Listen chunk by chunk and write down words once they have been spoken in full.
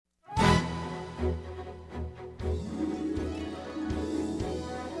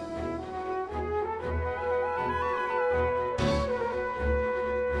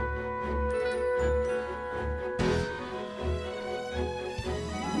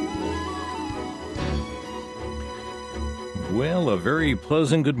Well, a very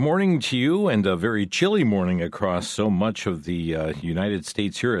pleasant good morning to you, and a very chilly morning across so much of the United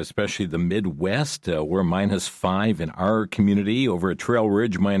States here, especially the Midwest. We're -5 in our community, over at Trail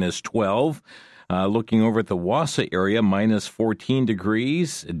Ridge, -12. Looking over at the Wausau area, -14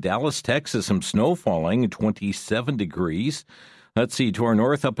 degrees. Dallas, Texas, some snow falling, 27 degrees. Let's see, to our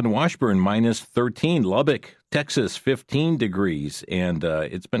north up in Washburn, -13. Lubbock, Texas, 15 degrees. And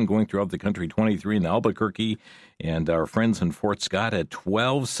it's been going throughout the country, 23 in Albuquerque. And our friends in Fort Scott at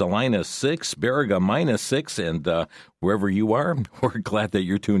 12, Salina 6, Baraga -6. And wherever you are, we're glad that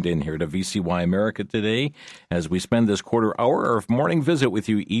you're tuned in here to VCY America today as we spend this quarter hour of morning visit with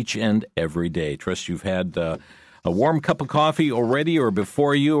you each and every day. Trust you've had a warm cup of coffee already or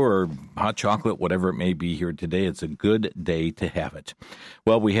before you, or hot chocolate, whatever it may be here today. It's a good day to have it.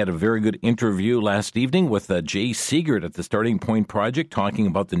 Well, we had a very good interview last evening with Jay Siegert at the Starting Point Project talking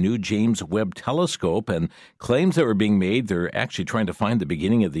about the new James Webb Telescope and claims that were being made. They're actually trying to find the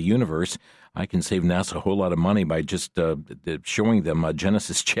beginning of the universe. I can save NASA a whole lot of money by just showing them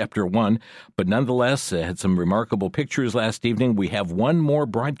Genesis chapter 1. But nonetheless, had some remarkable pictures last evening. We have one more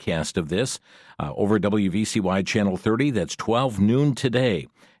broadcast of this over WVCY Channel 30. That's 12 noon today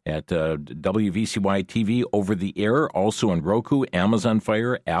at WVCY TV over the air, also on Roku, Amazon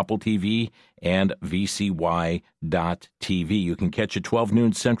Fire, Apple TV, and VCY.TV. You can catch it 12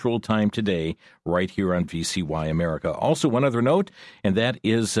 noon Central Time today right here on VCY America. Also, one other note, and that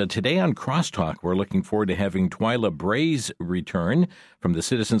is today on Crosstalk, we're looking forward to having Twyla Bray's return from the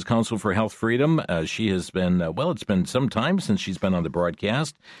Citizens Council for Health Freedom. She has been, it's been some time since she's been on the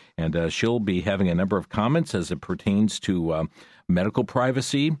broadcast, and she'll be having a number of comments as it pertains to medical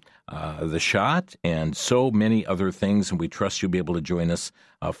privacy, the shot, and so many other things. And we trust you'll be able to join us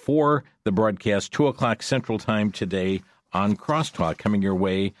for the broadcast, 2 o'clock Central Time today on Crosstalk, coming your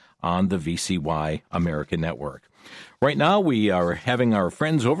way on the VCY America Network. Right now, we are having our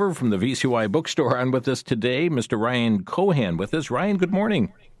friends over from the VCY bookstore on with us today. Mr. Ryan Cohan with us. Ryan, good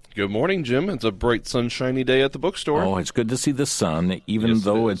morning. Good morning, Jim. It's a bright, sunshiny day at the bookstore. Oh, it's good to see the sun, even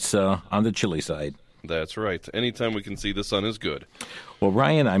though it's on the chilly side. That's right. Anytime we can see the sun is good. Well,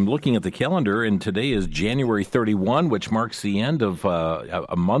 Ryan, I'm looking at the calendar, and today is January 31, which marks the end of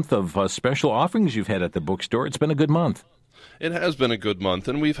a month of special offerings you've had at the bookstore. It's been a good month. It has been a good month,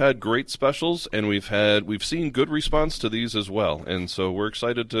 and we've had great specials, and we've seen good response to these as well, and so we're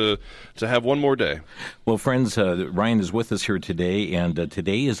excited to have one more day. Well, friends, Ryan is with us here today, and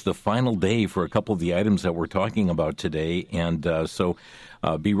today is the final day for a couple of the items that we're talking about today, and so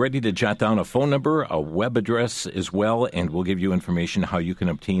be ready to jot down a phone number, a web address as well, and we'll give you information how you can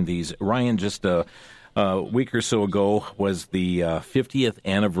obtain these. Ryan, just a week or so ago was the 50th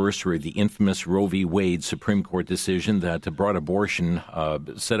anniversary of the infamous Roe v. Wade Supreme Court decision that brought abortion,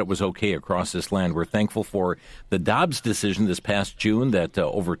 said it was okay across this land. We're thankful for the Dobbs decision this past June that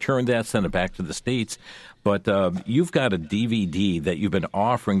overturned that, sent it back to the states. But you've got a DVD that you've been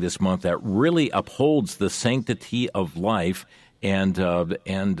offering this month that really upholds the sanctity of life and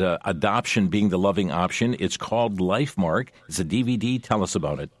adoption being the loving option. It's called LifeMark. It's a DVD. Tell us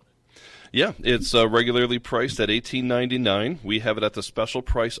about it. Yeah, it's regularly priced at $18.99. We have it at the special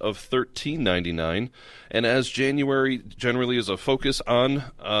price of $13.99. And as January generally is a focus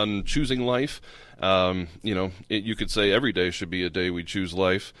on choosing life, you could say every day should be a day we choose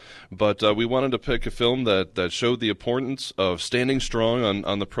life. But we wanted to pick a film that showed the importance of standing strong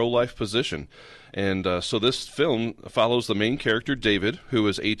on the pro-life position. And so this film follows the main character, David, who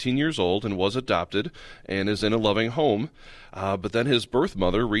is 18 years old and was adopted and is in a loving home. But then his birth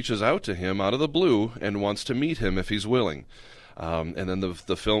mother reaches out to him out of the blue and wants to meet him if he's willing. And then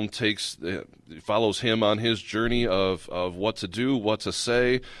the film follows him on his journey of what to do, what to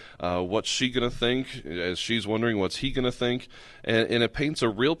say, what's she going to think, as she's wondering what's he going to think. And it paints a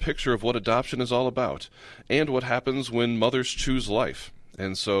real picture of what adoption is all about and what happens when mothers choose life.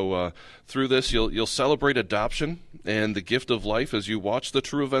 And so through this, you'll celebrate adoption and the gift of life as you watch the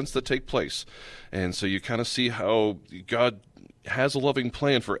true events that take place. And so you kind of see how God has a loving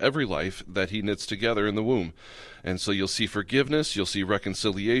plan for every life that he knits together in the womb. And so you'll see forgiveness, you'll see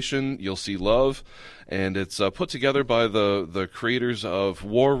reconciliation, you'll see love, and it's put together by the creators of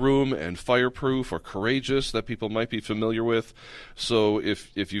War Room and Fireproof or Courageous that people might be familiar with. So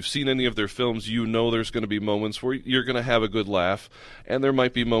if you've seen any of their films, you know there's going to be moments where you're going to have a good laugh, and there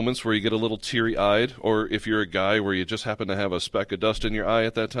might be moments where you get a little teary-eyed, or if you're a guy where you just happen to have a speck of dust in your eye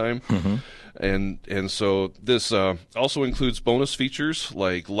at that time. Mm-hmm. And so this also includes bonus features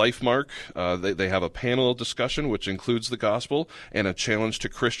like LifeMark. They have a panel discussion which includes the gospel and a challenge to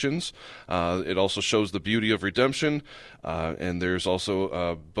Christians. It also shows the beauty of redemption, and there's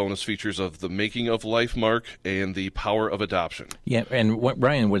also bonus features of the making of LifeMark and the power of adoption. Yeah, and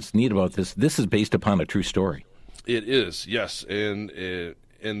Ryan, what's neat about this is based upon a true story. It is, yes, and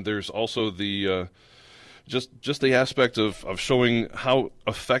there's also the just the aspect of showing how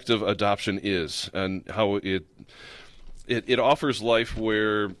effective adoption is and how it offers life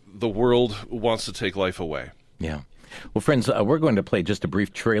where the world wants to take life away. Yeah. Well, friends, we're going to play just a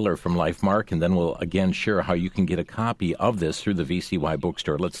brief trailer from LifeMark, and then we'll again share how you can get a copy of this through the VCY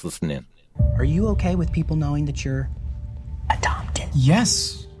bookstore. Let's listen in. Are you okay with people knowing that you're adopted?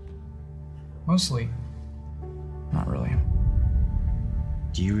 Yes. Mostly. Not really.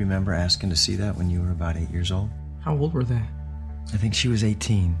 Do you remember asking to see that when you were about 8 years old? How old were they? I think she was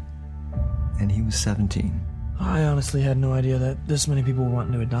 18, and he was 17. I honestly had no idea that this many people were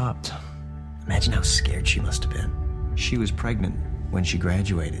wanting to adopt. Imagine how scared she must have been. She was pregnant when she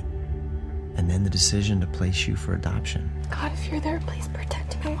graduated, and then the decision to place you for adoption. God, if you're there, please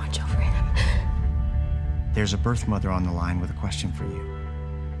protect him and watch over him. There's a birth mother on the line with a question for you.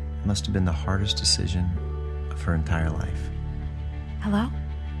 It must have been the hardest decision of her entire life. Hello?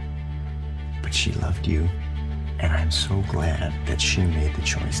 But she loved you, and I'm so glad that she made the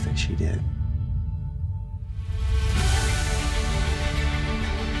choice that she did.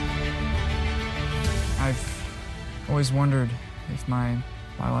 I've always wondered if my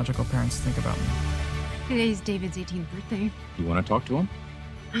biological parents think about me. Today's David's 18th birthday. You want to talk to him?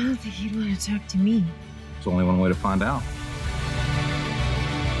 I don't think he'd want to talk to me. There's only one way to find out.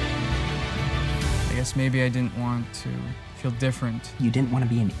 I guess maybe I didn't want to feel different. You didn't want to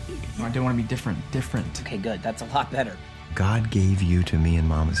be an idiot. I didn't want to be different. Okay, good. That's a lot better. God gave you to me and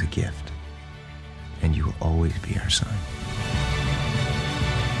Mom as a gift, and you will always be our son.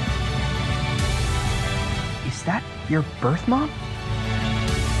 Is that your birth mom?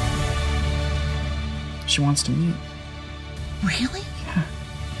 She wants to meet. Really? Yeah.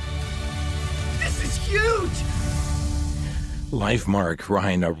 This is huge! LifeMark,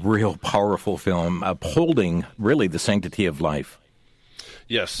 Ryan, a real powerful film upholding really the sanctity of life.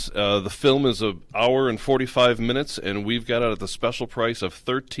 Yes, the film is an hour and 45 minutes, and we've got it at the special price of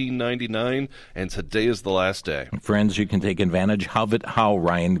 $13.99, and today is the last day. Friends, you can take advantage of it. How,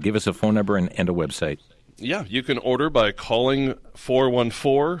 Ryan? Give us a phone number and a website. Yeah, you can order by calling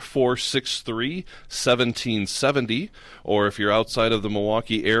 414-463-1770, or if you're outside of the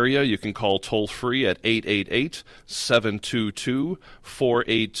Milwaukee area, you can call toll-free at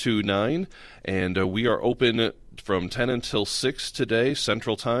 888-722-4829, and we are open from 10 until 6 today,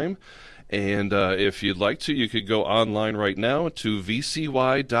 Central Time. And if you'd like to, you could go online right now to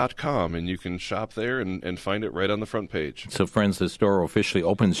vcy.com, and you can shop there and find it right on the front page. So, friends, the store officially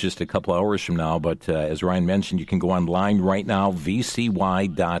opens just a couple hours from now, but as Ryan mentioned, you can go online right now,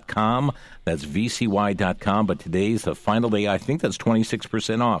 vcy.com. That's vcy.com, but today's the final day. I think that's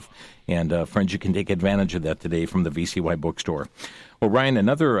 26% off. And, friends, you can take advantage of that today from the VCY bookstore. Well, Ryan,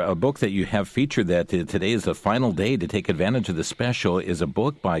 another book that you have featured that today is the final day to take advantage of the special is a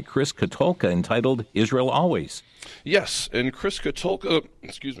book by Chris Katulka entitled Israel Always. Yes, and Chris Katulka,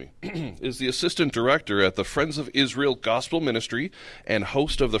 is the assistant director at the Friends of Israel Gospel Ministry and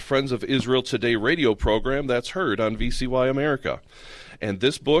host of the Friends of Israel Today radio program that's heard on VCY America. And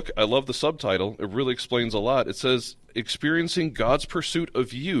this book, I love the subtitle. It really explains a lot. It says, Experiencing God's Pursuit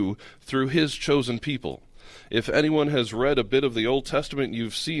of You Through His Chosen People. If anyone has read a bit of the Old Testament,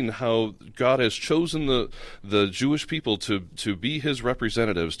 you've seen how God has chosen the Jewish people to be his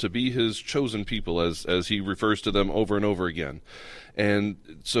representatives, to be his chosen people, as he refers to them over and over again. And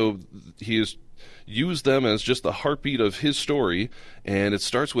so he has used them as just the heartbeat of his story, and it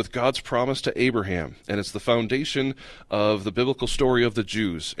starts with God's promise to Abraham, and it's the foundation of the biblical story of the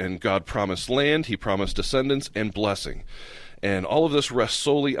Jews. And God promised land, he promised descendants, and blessing. And all of this rests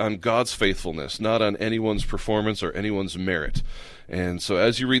solely on God's faithfulness, not on anyone's performance or anyone's merit. And so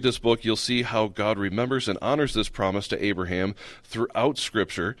as you read this book, you'll see how God remembers and honors this promise to Abraham throughout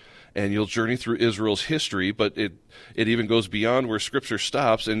Scripture, and you'll journey through Israel's history, but it even goes beyond where Scripture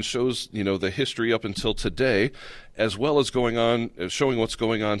stops and shows, the history up until today, as well as showing what's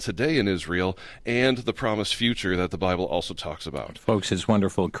going on today in Israel and the promised future that the Bible also talks about. Folks, it's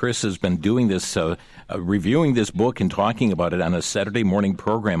wonderful. Chris has been doing this, reviewing this book and talking about it on a Saturday morning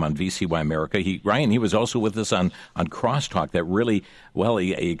program on VCY America. Ryan, he was also with us on Crosstalk that really,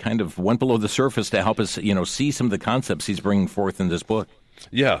 he kind of went below the surface to help us, see some of the concepts he's bringing forth in this book.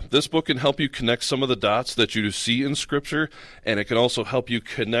 Yeah, this book can help you connect some of the dots that you see in Scripture, and it can also help you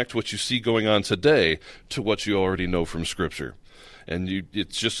connect what you see going on today to what you already know from Scripture. And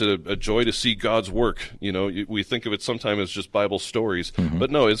it's just a joy to see God's work. We think of it sometimes as just Bible stories,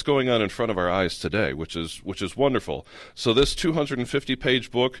 but no, it's going on in front of our eyes today, which is wonderful. So this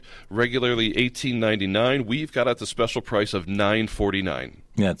 250-page book, regularly $18.99, we've got at the special price of $9.49.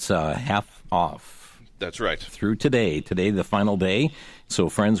 That's half off. That's right. Through today, the final day. So,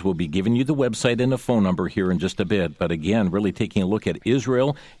 friends, we'll be giving you the website and a phone number here in just a bit. But again, really taking a look at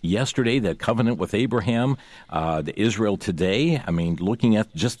Israel yesterday, that covenant with Abraham, the Israel today. I mean, looking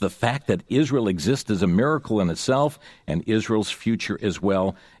at just the fact that Israel exists is a miracle in itself, and Israel's future as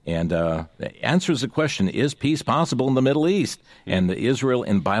well. And answers the question, is peace possible in the Middle East? And the Israel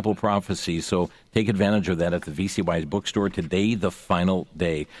in Bible prophecy. So take advantage of that at the VCY bookstore today, the final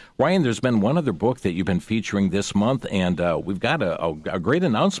day. Ryan, there's been one other book that you've been featuring this month, and we've got a great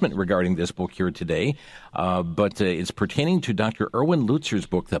announcement regarding this book here today. But it's pertaining to Dr. Erwin Lutzer's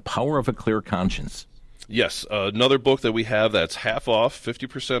book, The Power of a Clear Conscience. Yes, another book that we have that's half off,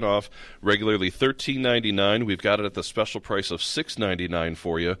 50% off, regularly $13.99. We've got it at the special price of $6.99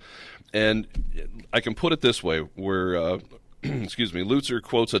 for you. And I can put it this way, where Lutzer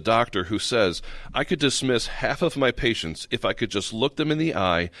quotes a doctor who says, "I could dismiss half of my patients if I could just look them in the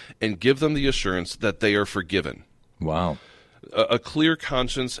eye and give them the assurance that they are forgiven." Wow. A clear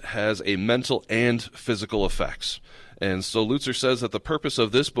conscience has a mental and physical effects. And so Lutzer says that the purpose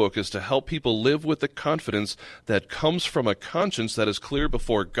of this book is to help people live with the confidence that comes from a conscience that is clear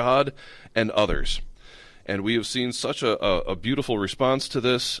before God and others. And we have seen such a beautiful response to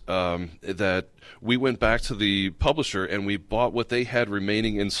this that we went back to the publisher and we bought what they had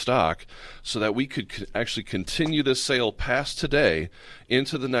remaining in stock so that we could actually continue this sale past today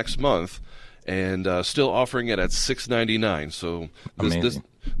into the next month, and still offering it at $6.99. So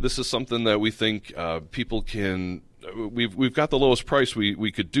this is something that we think people can. We've got the lowest price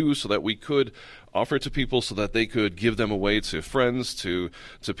we could do, so that we could offer it to people, so that they could give them away to friends, to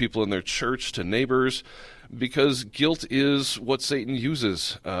people in their church, to neighbors, because guilt is what Satan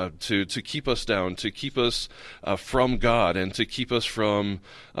uses to keep us down, to keep us from God, and to keep us from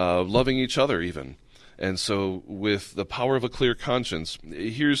loving each other even. And so with the power of a clear conscience,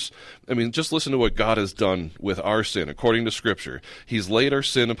 just listen to what God has done with our sin. According to Scripture, He's laid our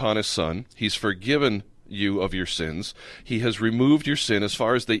sin upon His Son. He's forgiven you of your sins. He has removed your sin as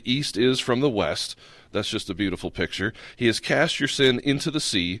far as the east is from the west. That's just a beautiful picture. He has cast your sin into the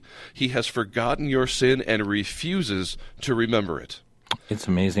sea. He has forgotten your sin and refuses to remember it. It's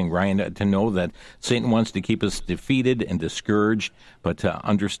amazing, Ryan, to know that Satan wants to keep us defeated and discouraged, but to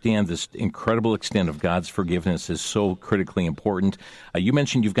understand this incredible extent of God's forgiveness is so critically important. You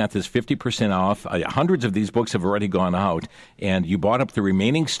mentioned you've got this 50% off. Hundreds of these books have already gone out, and you bought up the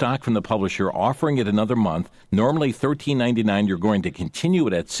remaining stock from the publisher, offering it another month. Normally $13.99. You're going to continue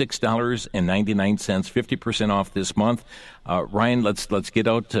it at $6.99, 50% off this month. Ryan, let's get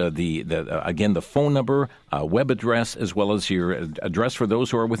out the phone number, web address, as well as your address for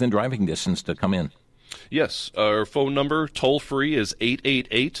those who are within driving distance to come in. Yes, our phone number, toll-free, is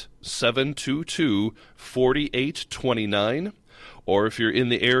 888-722-4829. Or if you're in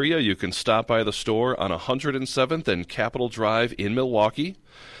the area, you can stop by the store on 107th and Capitol Drive in Milwaukee.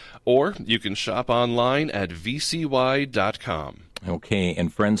 Or you can shop online at vcy.com. Okay,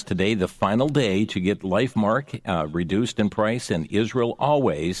 and friends, today, the final day to get LifeMark reduced in price, and Israel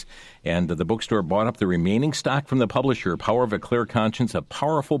Always. And the bookstore bought up the remaining stock from the publisher, Power of a Clear Conscience, a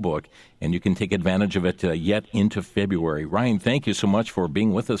powerful book, and you can take advantage of it yet into February. Ryan, thank you so much for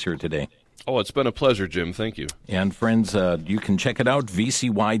being with us here today. Oh, it's been a pleasure, Jim. Thank you. And friends, you can check it out,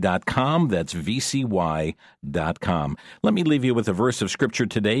 vcy.com. That's vcy.com. Let me leave you with a verse of Scripture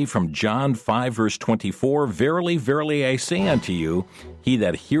today from John 5, verse 24. Verily, verily, I say unto you, he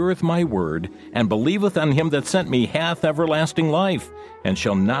that heareth my word, and believeth on him that sent me, hath everlasting life, and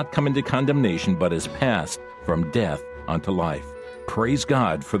shall not come into condemnation, but is passed from death unto life. Praise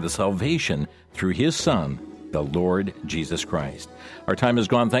God for the salvation through his Son, the Lord Jesus Christ. Our time is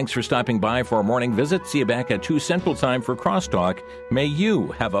gone. Thanks for stopping by for our morning visit. See you back at 2 Central Time for Crosstalk. May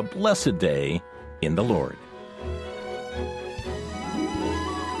you have a blessed day in the Lord.